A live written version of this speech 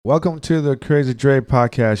Welcome to the Crazy Dre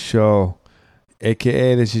podcast show,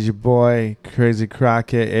 aka this is your boy Crazy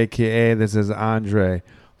Crockett, aka this is Andre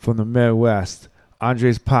from the Midwest.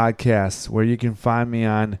 Andre's podcast, where you can find me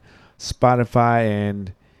on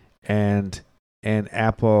Spotify and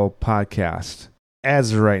Apple Podcast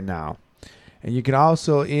as of right now. And you can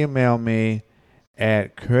also email me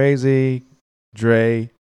at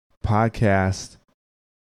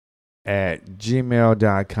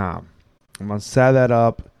crazydrepodcast@gmail.com. I'm going to set that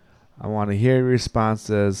up. I want to hear your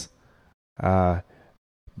responses.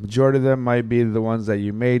 Majority of them might be the ones that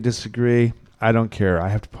you may disagree. I don't care. I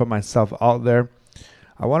have to put myself out there.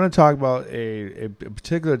 I want to talk about a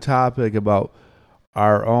particular topic about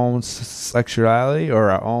our own sexuality or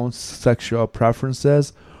our own sexual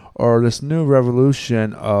preferences, or this new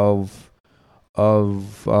revolution of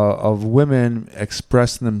women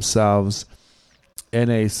expressing themselves in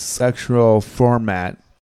a sexual format,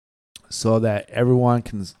 so that everyone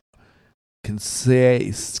can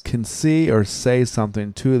see or say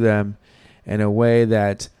something to them in a way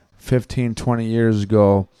that 15, 20 years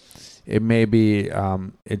ago it may be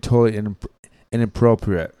totally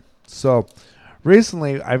inappropriate. So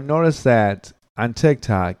recently I've noticed that on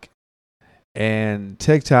TikTok and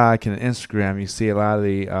Instagram, you see a lot of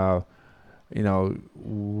the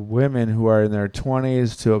women who are in their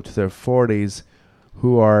 20s to up to their 40s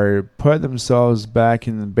who are putting themselves back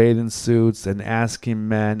in the bathing suits and asking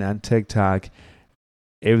men on TikTok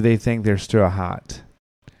if they think they're still hot.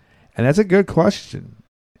 And that's a good question.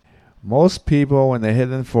 Most people, when they hit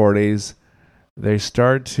their 40s, they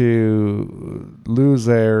start to lose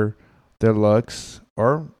their looks,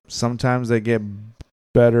 or sometimes they get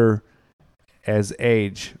better as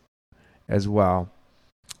age as well.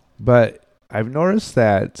 But I've noticed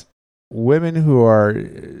that women who are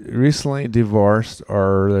recently divorced,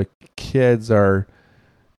 or the kids are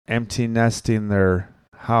empty nesting their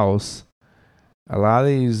house, a lot of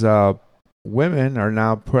these women are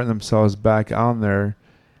now putting themselves back on there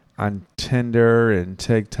on Tinder and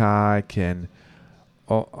TikTok and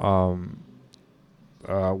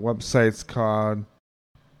websites called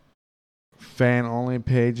fan only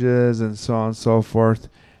pages and so on and so forth.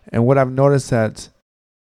 And what I've noticed that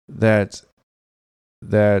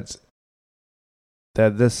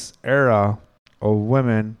this era of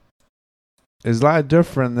women is a lot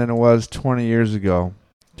different than it was 20 years ago.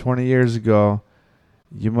 20 years ago,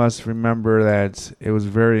 you must remember that it was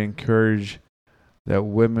very encouraged that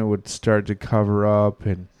women would start to cover up,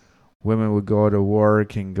 and women would go to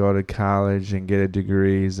work and go to college and get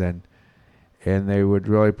degrees, and they would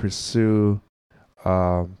really pursue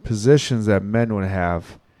positions that men would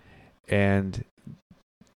have. And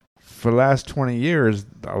for the last 20 years,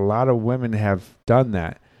 a lot of women have done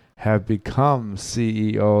that, have become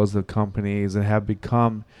CEOs of companies and have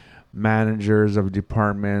become managers of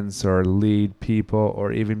departments or lead people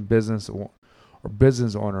or even business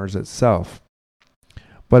owners itself.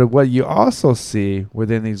 But what you also see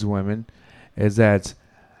within these women is that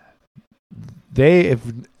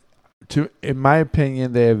in my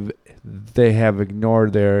opinion, they have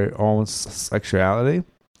ignored their own sexuality.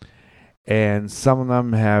 And some of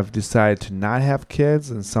them have decided to not have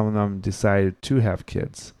kids, and some of them decided to have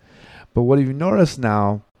kids. But what you've noticed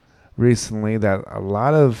now recently, that a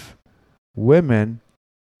lot of women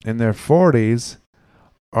in their 40s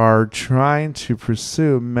are trying to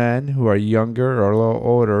pursue men who are younger or a little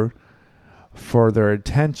older for their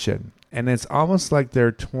attention. And it's almost like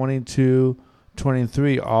they're 22,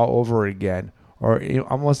 23 all over again, or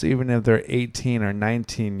almost even if they're 18 or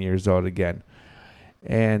 19 years old again.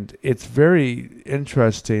 And it's very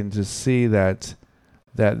interesting to see that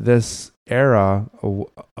this era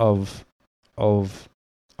of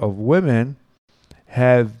women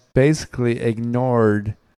have basically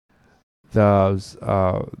ignored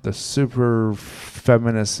the super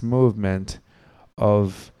feminist movement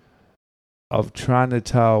of trying to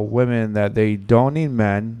tell women that they don't need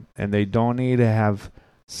men and they don't need to have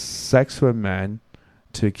sex with men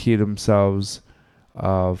to keep themselves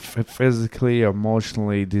physically,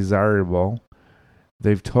 emotionally desirable.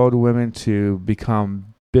 They've told women to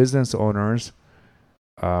become business owners,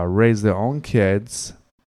 raise their own kids,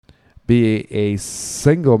 be a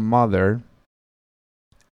single mother,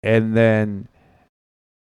 and then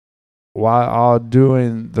while all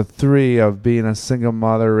doing the three of being a single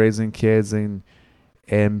mother, raising kids, and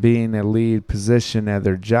being a lead position at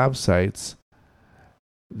their job sites,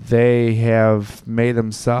 they have made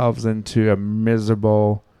themselves into a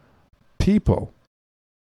miserable people,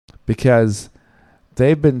 because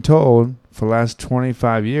they've been told for the last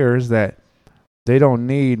 25 years that they don't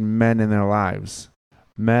need men in their lives.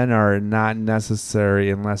 Men are not necessary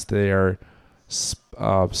unless they are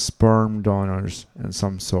sperm donors in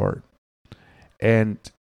some sort. And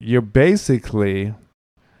you're basically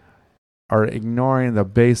are ignoring the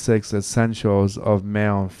basics, essentials of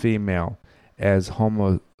male and female as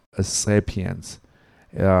Homo sapiens.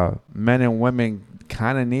 Men and women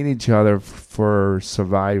kind of need each other for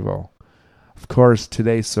survival. Of course,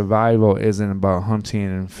 today's survival isn't about hunting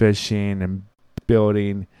and fishing and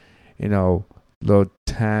building, little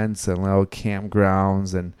tents and little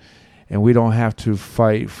campgrounds, and we don't have to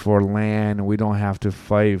fight for land. We don't have to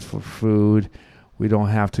fight for food. We don't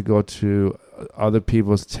have to go to other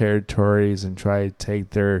people's territories and try to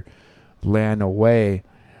take their land away.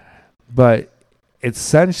 But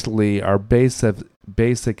essentially, our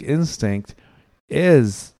basic instinct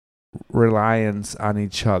is reliance on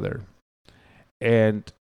each other. And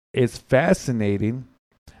it's fascinating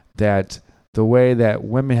that the way that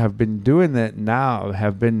women have been doing that now,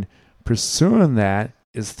 have been pursuing that,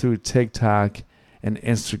 is through TikTok and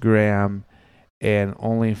Instagram and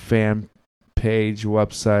OnlyFans page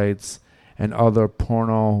websites and other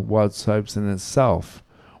porno websites in itself.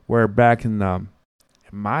 Where back in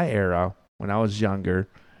my era, when I was younger,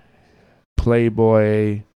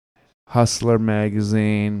 Playboy, Hustler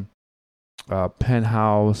magazine,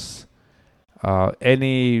 Penthouse,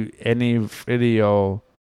 any video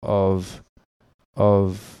of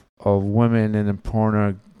women in a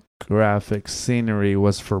pornographic scenery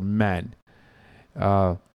was for men.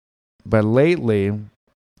 But lately,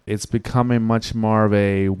 it's becoming much more of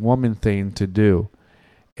a woman thing to do,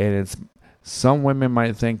 and some women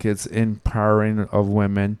might think it's empowering of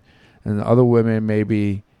women, and other women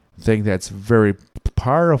maybe think that's very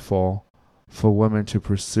powerful for women to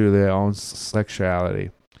pursue their own sexuality.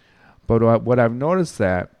 But what I've noticed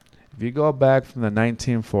that if you go back from the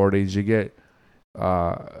 1940s, you get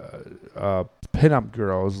pinup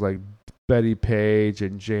girls like Betty Page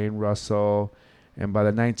and Jane Russell, and by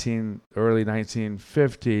the early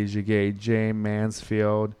 1950s, you get Jane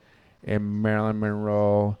Mansfield and Marilyn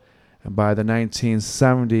Monroe, and by the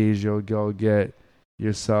 1970s, you'll go get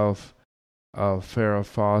yourself Farrah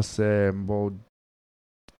Fawcett and Bo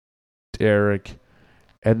Derek,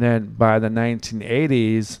 and then by the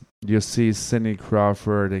 1980s, you'll see Cindy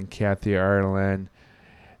Crawford and Kathy Ireland,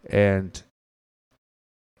 and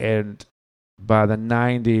by the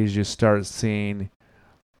 90s, you start seeing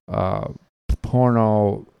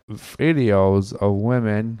porno videos of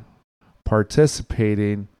women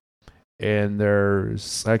participating in their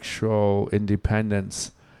sexual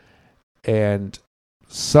independence. And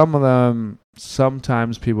some of them,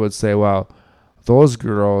 sometimes people would say, well, those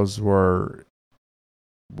girls were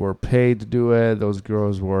paid to do it. Those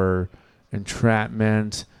girls were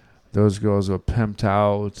entrapment. Those girls were pimped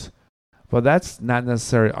out. But that's not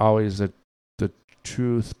necessarily always the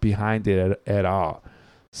truth behind it at all.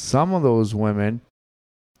 Some of those women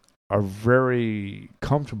are very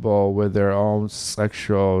comfortable with their own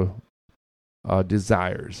sexual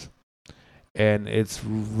desires. And it's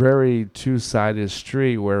very two-sided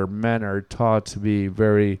street where men are taught to be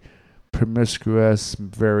very promiscuous,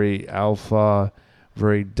 very alpha,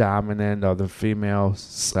 very dominant of the female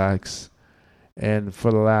sex. And I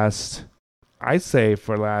would say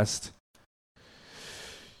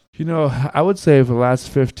for the last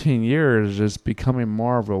 15 years, it's becoming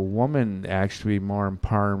more of a woman, actually more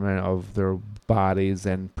empowerment of their bodies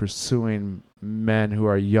and pursuing men who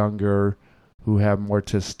are younger, who have more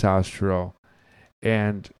testosterone.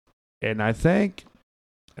 And I think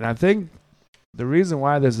the reason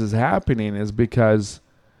why this is happening is because,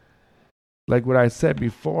 like what I said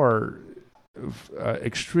before,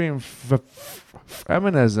 extreme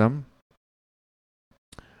feminism,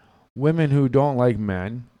 women who don't like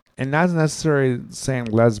men, and not necessarily saying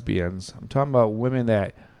lesbians. I'm talking about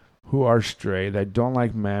women who are straight, that don't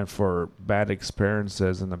like men for bad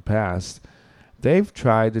experiences in the past. They've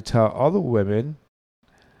tried to tell other women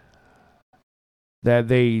that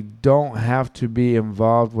they don't have to be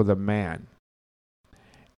involved with a man.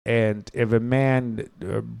 And if a man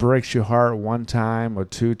breaks your heart one time or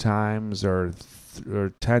two times or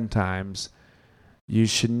 10 times, you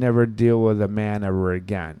should never deal with a man ever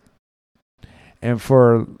again. And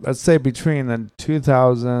for, let's say, between the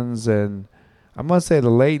 2000s and I'm going to say the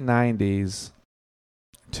late 90s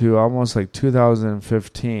to almost like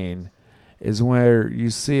 2015 is where you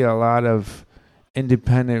see a lot of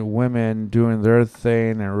independent women doing their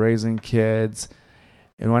thing and raising kids.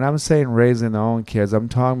 And when I'm saying raising their own kids, I'm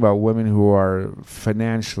talking about women who are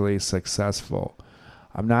financially successful.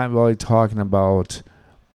 I'm not really talking about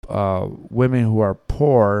women who are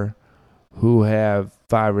poor, who have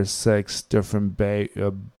 5 or 6 different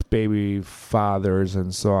baby fathers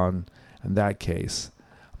and so on in that case.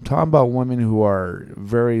 I'm I'm talking about women who are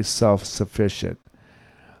very self-sufficient.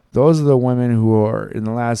 Those are the women who are, in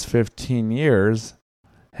the last 15 years,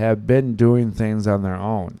 have been doing things on their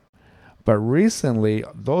own. But recently,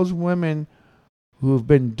 those women who've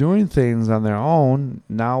been doing things on their own,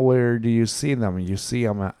 now where do you see them? You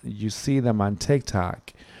see them on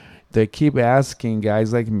TikTok. They keep asking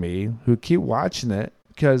guys like me who keep watching it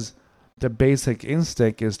because the basic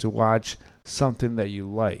instinct is to watch something that you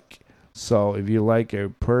like. So if you like a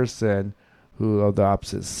person who of the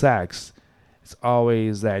opposite sex, it's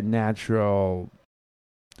always that natural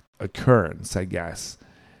occurrence, I guess.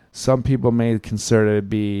 Some people may consider it to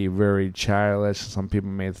be very childish. Some people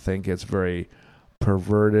may think it's very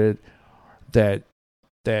perverted. That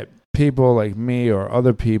people like me or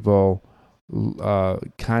other people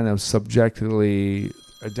kind of subjectively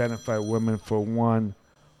identify women for one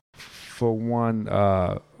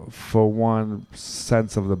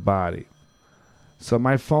sense of the body. So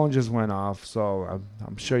my phone just went off, so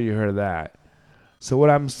I'm sure you heard that. So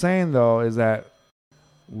what I'm saying though is that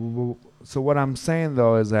you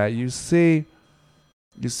see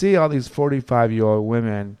all these 45-year-old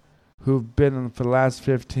women who've been for the last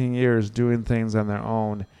 15 years doing things on their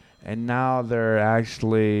own, and now they're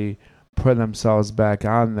actually putting themselves back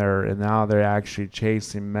on there, and now they're actually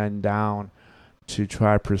chasing men down to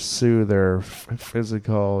try to pursue their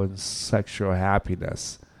physical and sexual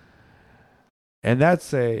happiness. And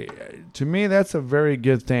to me, that's a very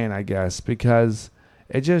good thing, I guess, because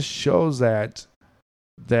it just shows that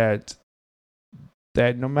no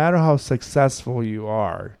matter how successful you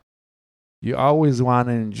are, you always want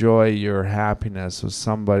to enjoy your happiness with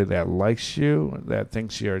somebody that likes you, that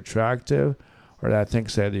thinks you're attractive, or that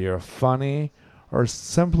thinks that you're funny, or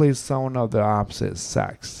simply someone of the opposite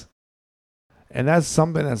sex. And that's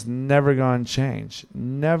something that's never going to change.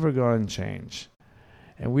 Never going to change.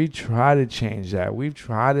 And we try to change that. We've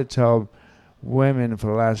tried to tell women for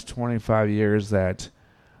the last 25 years that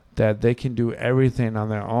they can do everything on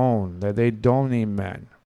their own, that they don't need men.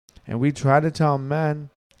 And we try to tell men,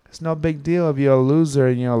 it's no big deal if you're a loser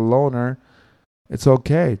and you're a loner. It's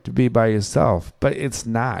okay to be by yourself. But it's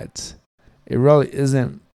not. It really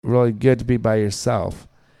isn't really good to be by yourself.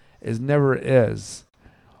 It never is.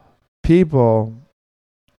 People,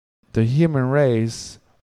 the human race,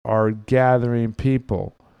 are gathering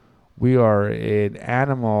people. We are an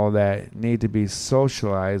animal that need to be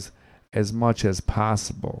socialized as much as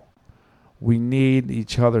possible. We need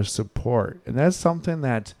each other's support. And that's something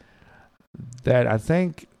that I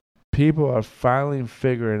think people are finally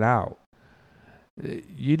figuring out.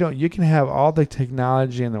 You can have all the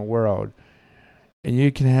technology in the world, and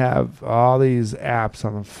you can have all these apps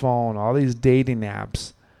on the phone, all these dating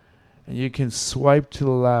apps, and you can swipe to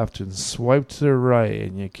the left and swipe to the right,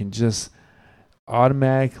 and you can just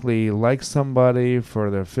automatically like somebody for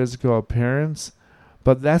their physical appearance,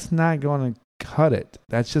 but that's not going to cut it.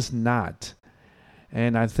 That's just not.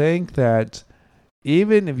 And I think that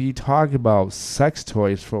even if you talk about sex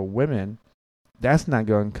toys for women, that's not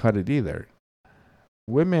going to cut it either.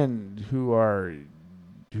 Women who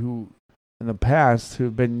in the past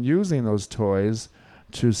who've been using those toys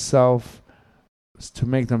to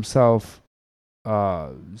make themselves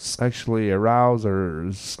sexually aroused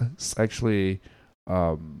or sexually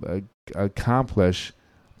accomplish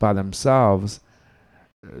by themselves,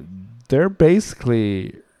 they're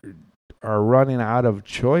basically are running out of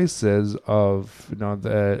choices of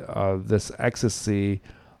this ecstasy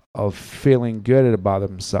of feeling good about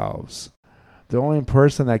themselves. The only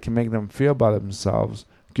person that can make them feel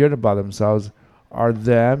good about themselves are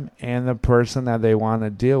them and the person that they want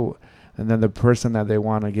to deal with, and then the person that they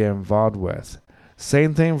want to get involved with.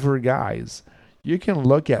 Same thing for guys. You can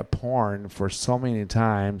look at porn for so many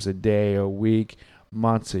times a day, a week,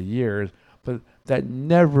 months, a year, but that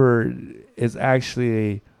never is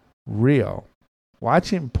actually real.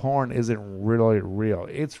 Watching porn isn't really real.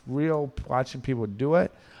 It's real watching people do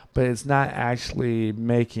it, but it's not actually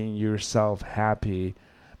making yourself happy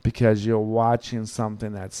because you're watching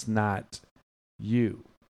something that's not you.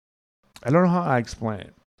 I don't know how I explain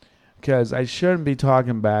it, because I shouldn't be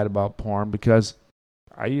talking bad about porn because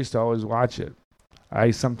I used to always watch it.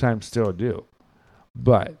 I sometimes still do.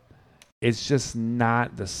 But it's just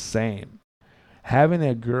not the same. Having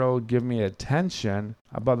a girl give me attention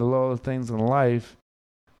about the little things in life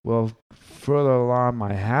will further along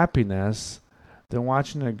my happiness than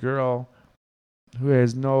watching a girl who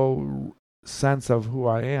has no sense of who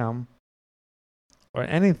I am or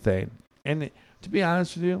anything. And to be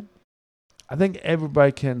honest with you, I think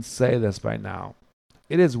everybody can say this by now.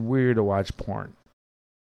 It is weird to watch porn.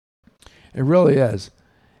 It really is.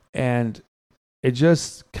 And it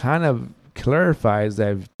just kind of clarifies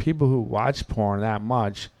that people who watch porn that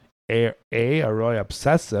much, are really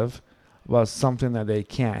obsessive about something that they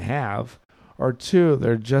can't have, or two,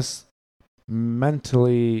 they're just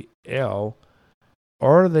mentally ill,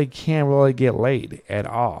 or they can't really get laid at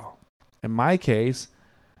all. In my case,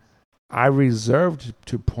 I reserved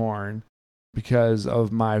to porn because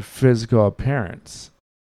of my physical appearance.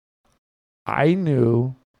 I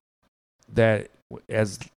knew that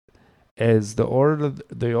as the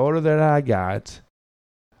older that I got,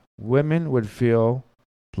 women would feel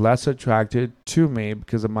less attracted to me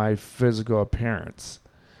because of my physical appearance.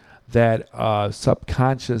 That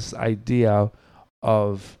subconscious idea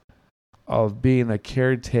of being a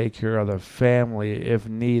caretaker of the family if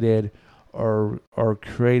needed, or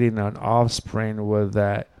creating an offspring with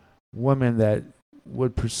that woman that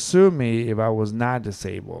would pursue me if I was not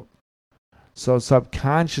disabled. So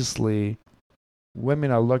subconsciously,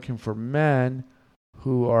 women are looking for men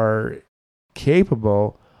who are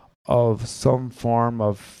capable of some form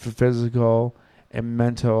of physical and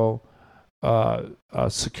mental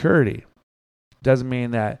security. Doesn't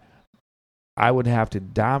mean that I would have to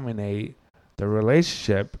dominate the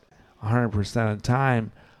relationship 100% of the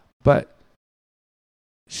time, but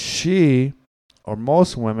she, or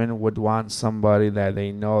most women, would want somebody that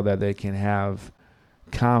they know that they can have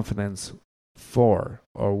confidence for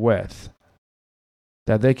or with.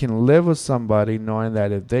 That they can live with somebody knowing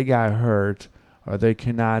that if they got hurt or they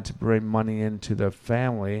cannot bring money into the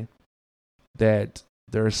family, that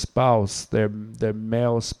their spouse, their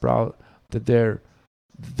male spouse, that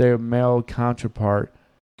their male counterpart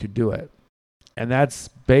could do it. And that's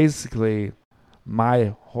basically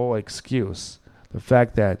my whole excuse. The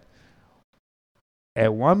fact that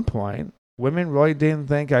at one point, women really didn't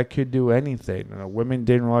think I could do anything. Women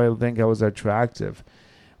didn't really think I was attractive.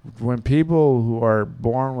 When people who are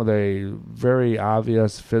born with a very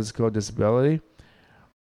obvious physical disability,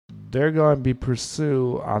 they're going to be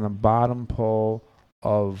pursued on the bottom pole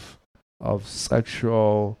of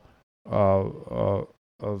sexual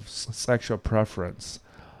sexual preference.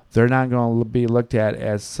 They're not going to be looked at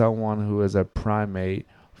as someone who is a primate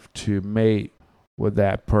to mate with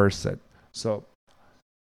that person. So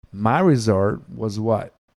my resort was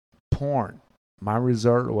what? Porn. My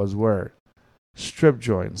resort was where? Strip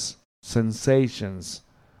joints, Sensations,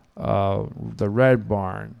 the Red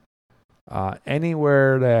Barn,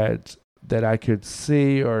 anywhere that I could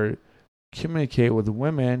see or communicate with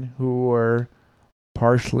women who were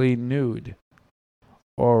partially nude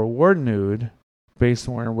or were nude based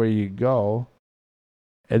on where you go,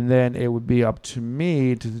 and then it would be up to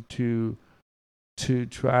me to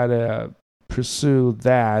try to pursue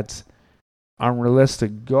that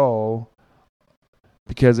unrealistic goal,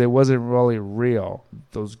 because it wasn't really real.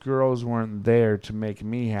 Those girls weren't there to make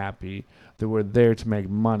me happy. They were there to make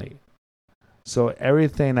money. So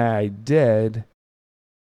everything that I did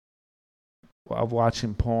of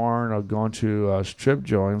watching porn or going to strip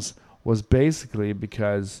joints was basically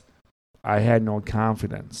because I had no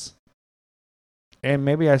confidence. And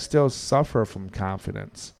maybe I still suffer from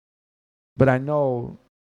confidence. But I know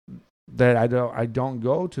that I don't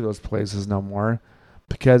go to those places no more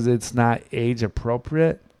because it's not age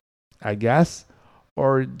appropriate, I guess,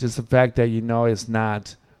 or just the fact that it's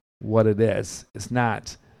not what it is. It's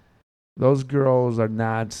not. Those girls are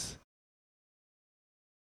not.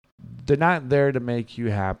 They're not there to make you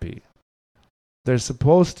happy. They're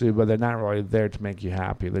supposed to, but they're not really there to make you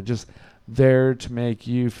happy. They're just there to make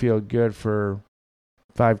you feel good for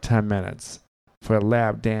 5-10 minutes, for a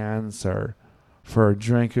lap dance or for a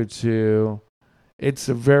drink or two. It's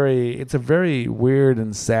a very weird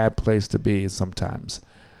and sad place to be sometimes,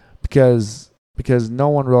 because no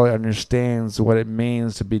one really understands what it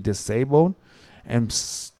means to be disabled, and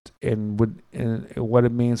what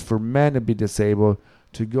it means for men to be disabled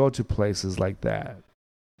to go to places like that.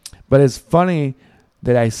 But it's funny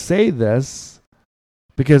that I say this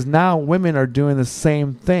because now women are doing the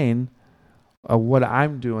same thing of what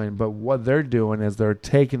I'm doing, but what they're doing is they're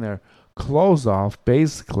taking their clothes off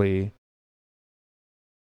basically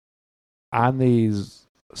on these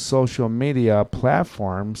social media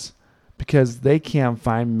platforms because they can't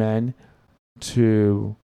find men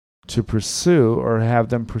to pursue or have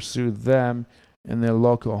them pursue them in their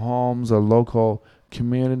local homes or local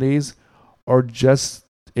communities, or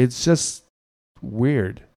it's just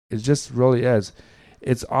weird. It just really is.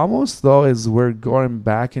 It's almost though as we're going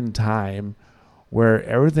back in time where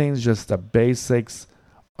everything's just the basics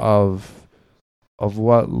of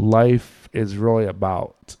what life is really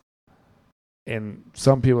about. And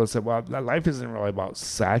some people say, well, life isn't really about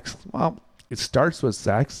sex. Well, it starts with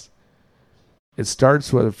sex. It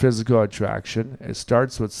starts with a physical attraction. It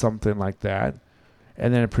starts with something like that,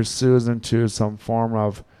 and then it pursues into some form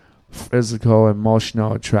of physical,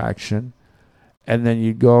 emotional attraction, and then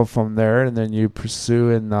you go from there, and then you pursue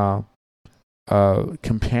in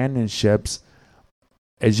companionships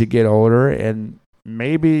as you get older, and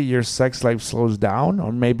maybe your sex life slows down,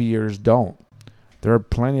 or maybe yours don't. There are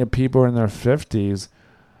plenty of people in their 50s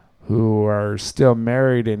who are still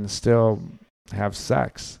married and still have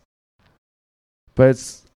sex. But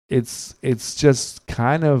it's just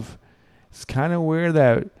kind of weird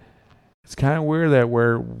that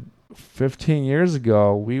where 15 years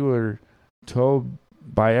ago we were told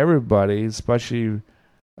by everybody, especially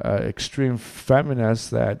extreme feminists,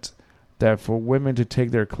 that for women to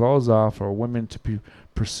take their clothes off or women to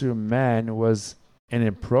pursue men was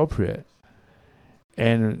inappropriate.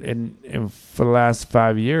 And for the last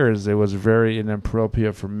 5 years, it was very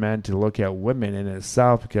inappropriate for men to look at women in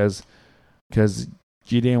itself because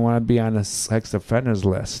you didn't want to be on a sex offenders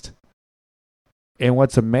list. And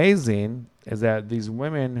what's amazing is that these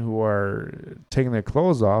women who are taking their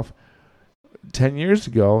clothes off, 10 years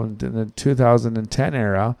ago, in the 2010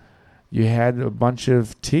 era, you had a bunch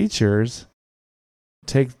of teachers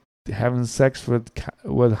having sex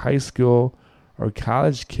with high school or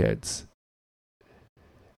college kids.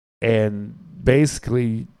 And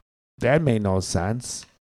basically, that made no sense.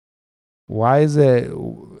 Why is it?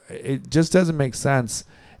 It just doesn't make sense.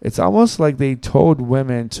 It's almost like they told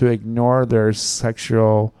women to ignore their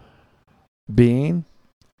sexual being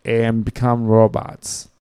and become robots.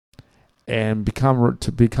 And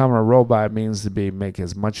to become a robot means to make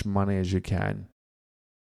as much money as you can.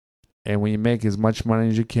 And when you make as much money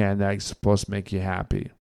as you can, that's supposed to make you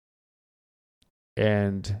happy.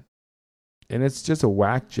 And it's just a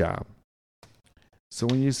whack job. So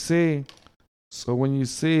when you see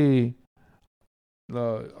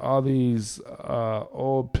all these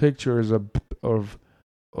old pictures of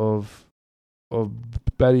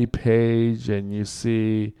Betty Page, and you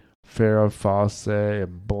see Farrah Fawcett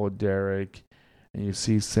and Bo Derek, and you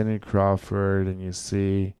see Cindy Crawford, and you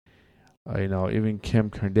see even Kim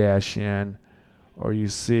Kardashian, or you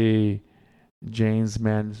see James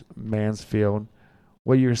Mansfield.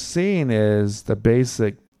 What you're seeing is the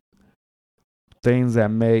basic things that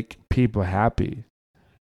make people happy.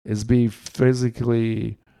 Is being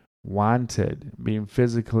physically wanted, being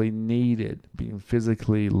physically needed, being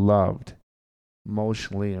physically loved,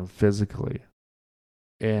 emotionally and physically.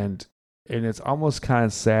 And it's almost kind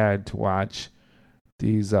of sad to watch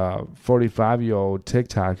these 45-year-old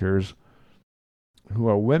TikTokers who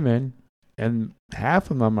are women, and half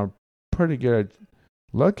of them are pretty good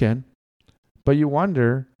looking, but you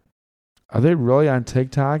wonder, are they really on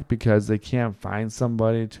TikTok because they can't find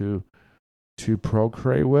somebody to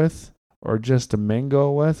procreate with, or just to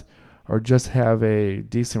mingle with, or just have a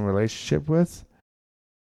decent relationship with?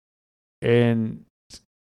 And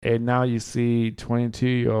now you see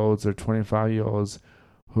 22-year-olds or 25-year-olds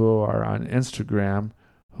who are on Instagram,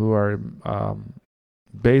 who are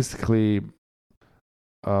basically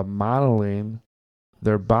modeling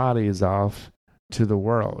their bodies off to the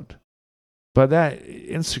world. But that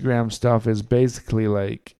Instagram stuff is basically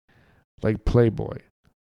like Playboy.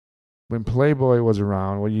 When Playboy was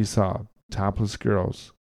around, what you saw? Topless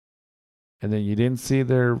girls. And then you didn't see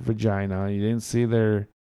their vagina, you didn't see their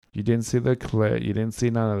clit, you didn't see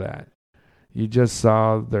none of that. You just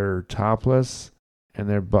saw their topless and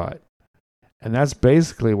their butt. And that's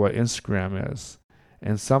basically what Instagram is.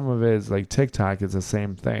 And some of it is like TikTok is the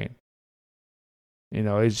same thing.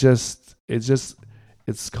 It's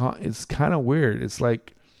kind of weird. It's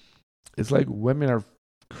like women are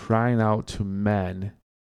crying out to men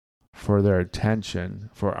for their attention,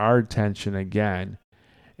 for our attention again,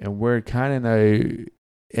 and we're kind of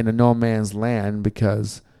in a no man's land,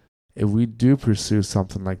 because if we do pursue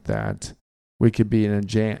something like that, we could be in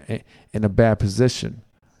a bad position.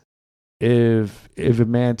 If a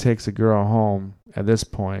man takes a girl home at this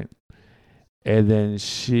point, and then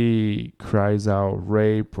she cries out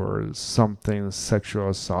rape or something, sexual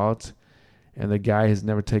assault, and the guy has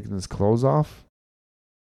never taken his clothes off,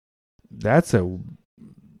 that's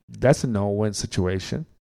a no-win situation.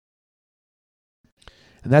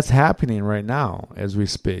 And that's happening right now as we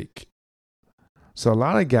speak. So a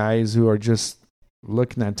lot of guys who are just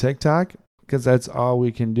looking at TikTok, because that's all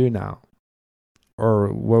we can do now,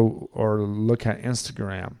 or look at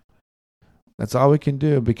Instagram. That's all we can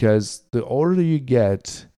do, because the older you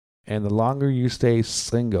get and the longer you stay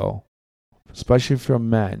single, especially for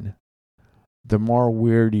men, the more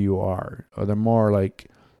weird you are, or the more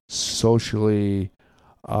like socially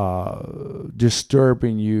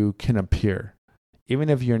disturbing you can appear. Even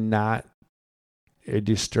if you're not a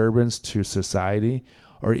disturbance to society,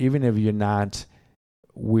 or even if you're not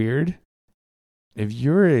weird, if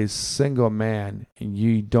you're a single man and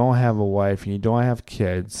you don't have a wife and you don't have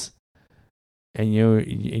kids and you're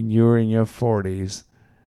in your 40s,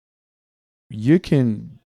 you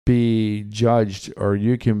can be judged or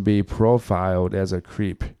you can be profiled as a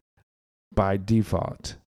creep by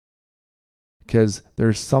default, because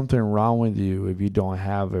there's something wrong with you if you don't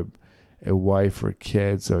have a wife or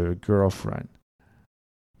kids or a girlfriend.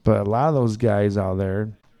 But a lot of those guys out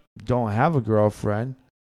there don't have a girlfriend.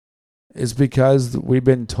 It's because we've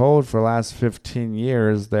been told for the last 15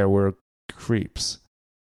 years that we're creeps.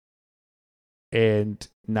 And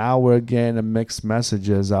now we're getting mixed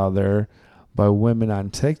messages out there by women on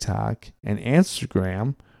TikTok and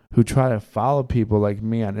Instagram who try to follow people like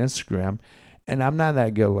me on Instagram. And I'm not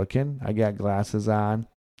that good looking. I got glasses on.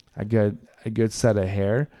 I got a good set of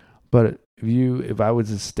hair. But if I was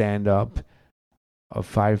to stand up a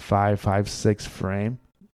 5'5", 5'6" frame,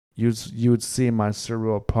 you would see my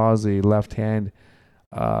cerebral palsy left hand,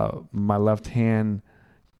 my left hand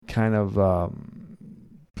kind of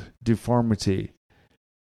deformity.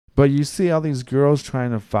 But you see all these girls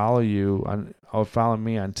trying to follow you or follow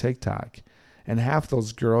me on TikTok, and half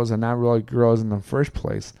those girls are not really girls in the first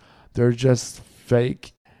place. They're just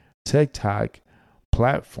fake TikTok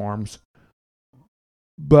platforms,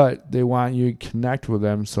 but they want you to connect with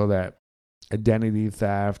them so that identity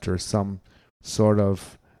theft or some sort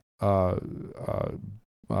of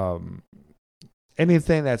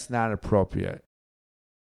anything that's not appropriate.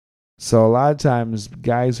 So a lot of times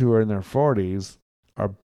guys who are in their 40s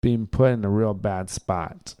are being put in a real bad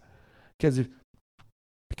spot. Because if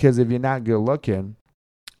you're not good looking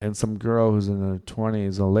and some girl who's in her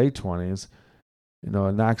 20s or late 20s,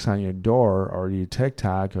 knocks on your door or your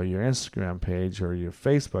TikTok or your Instagram page or your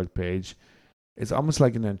Facebook page, it's almost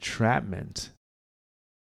like an entrapment.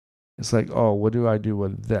 It's like, oh, what do I do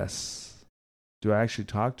with this? Do I actually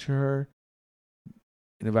talk to her?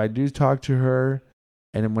 And if I do talk to her,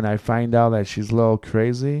 and then when I find out that she's a little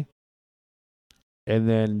crazy, and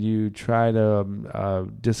then you try to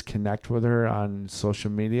disconnect with her on social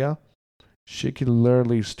media, she could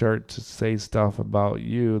literally start to say stuff about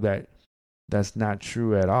you that's not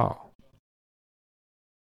true at all.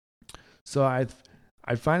 So I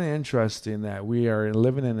find it interesting that we are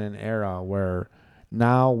living in an era where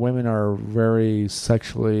now women are very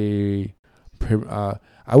sexually, I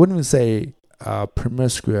wouldn't even say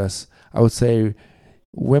promiscuous. I would say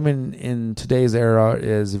women in today's era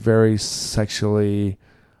is very sexually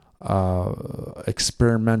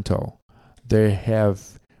experimental. They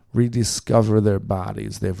have rediscovered their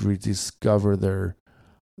bodies. They've rediscovered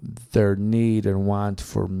their need and want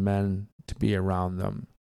for men to be around them.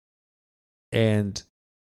 And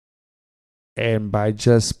by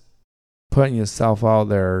just putting yourself out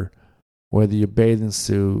there, whether your bathing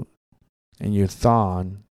suit and your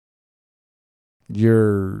thong,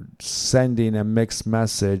 you're sending a mixed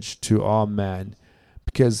message to all men.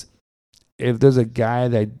 Because if there's a guy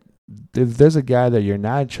that you're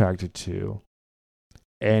not attracted to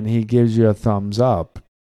and he gives you a thumbs up,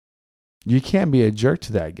 you can't be a jerk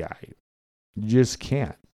to that guy. You just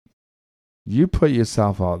can't. You put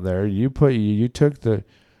yourself out there. You're the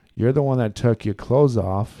one that took your clothes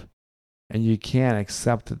off, and you can't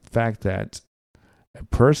accept the fact that a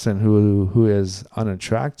person who is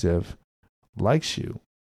unattractive likes you.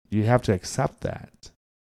 You have to accept that.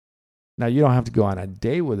 Now, you don't have to go on a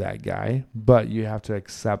date with that guy, but you have to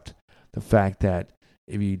accept the fact that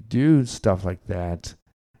if you do stuff like that,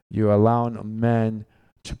 you're allowing men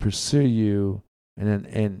to pursue you in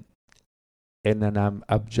an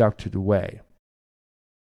objective way.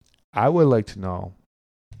 I would really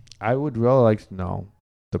like to know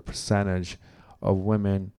the percentage of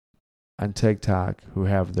women on TikTok who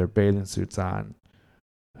have their bathing suits on,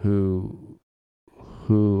 who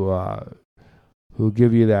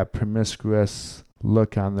give you that promiscuous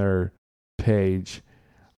look on their page.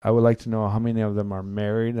 I would like to know how many of them are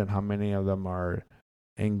married and how many of them are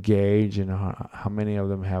engaged and how many of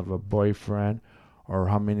them have a boyfriend, or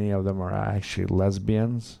how many of them are actually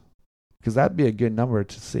lesbians. Because that'd be a good number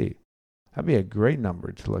to see. That'd be a great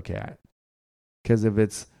number to look at. Because if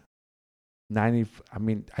it's 90,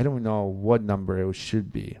 I don't know what number it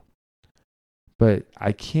should be. But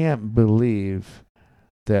I can't believe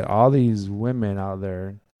that all these women out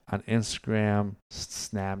there on Instagram,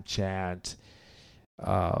 Snapchat,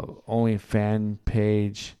 OnlyFans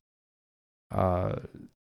page,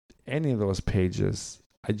 any of those pages,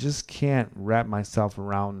 I just can't wrap myself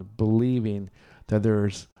around believing that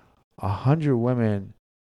there's 100 women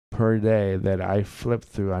per day that I flip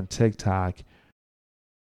through on TikTok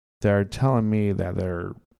they're telling me that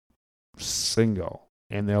they're single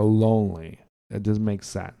and they're lonely. It doesn't make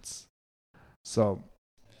sense. So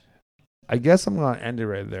I guess I'm gonna end it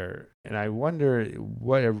right there. And I wonder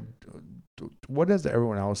what does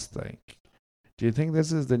everyone else think? Do you think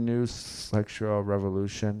this is the new sexual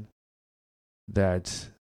revolution that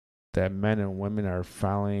men and women are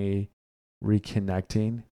finally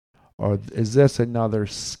reconnecting, or is this another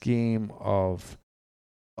scheme of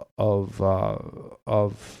of uh,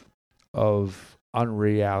 of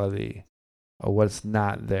unreality, of what's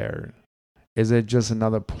not there? Is it just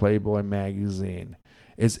another Playboy magazine?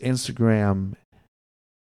 Is Instagram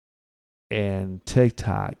and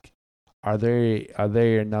TikTok, are they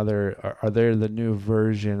the new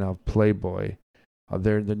version of Playboy? Are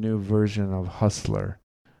they the new version of Hustler?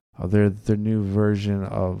 Are they the new version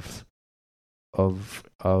of of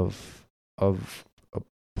of of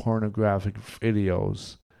pornographic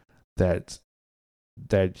videos that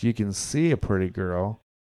you can see a pretty girl,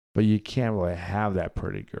 but you can't really have that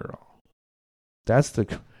pretty girl? That's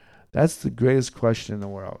the greatest question in the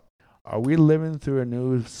world. Are we living through a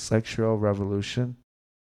new sexual revolution?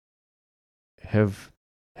 Have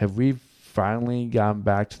we finally gone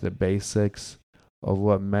back to the basics of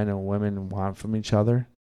what men and women want from each other?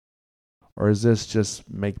 Or is this just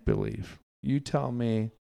make believe? You tell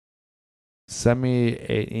me. Send me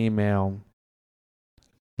an email.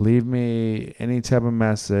 Leave me any type of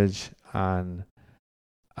message on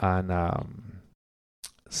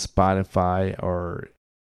Spotify or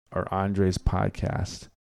Andre's podcast.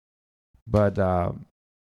 But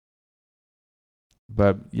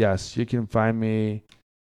yes, you can find me.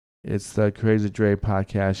 It's the Crazy Dre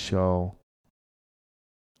Podcast Show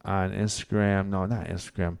on Instagram. No, not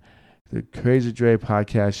Instagram. The Crazy Dre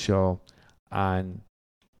Podcast Show on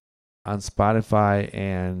Spotify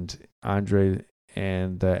and Andre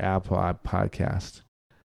and the Apple Podcast.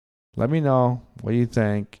 Let me know what you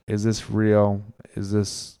think. Is this real?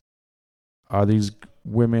 Are these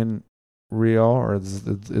women real, or is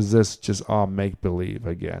this just all make believe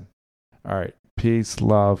again? All right. Peace,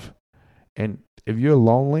 love. And if you're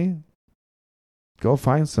lonely, go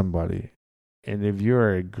find somebody. And if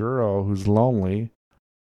you're a girl who's lonely,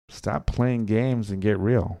 stop playing games and get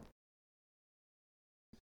real.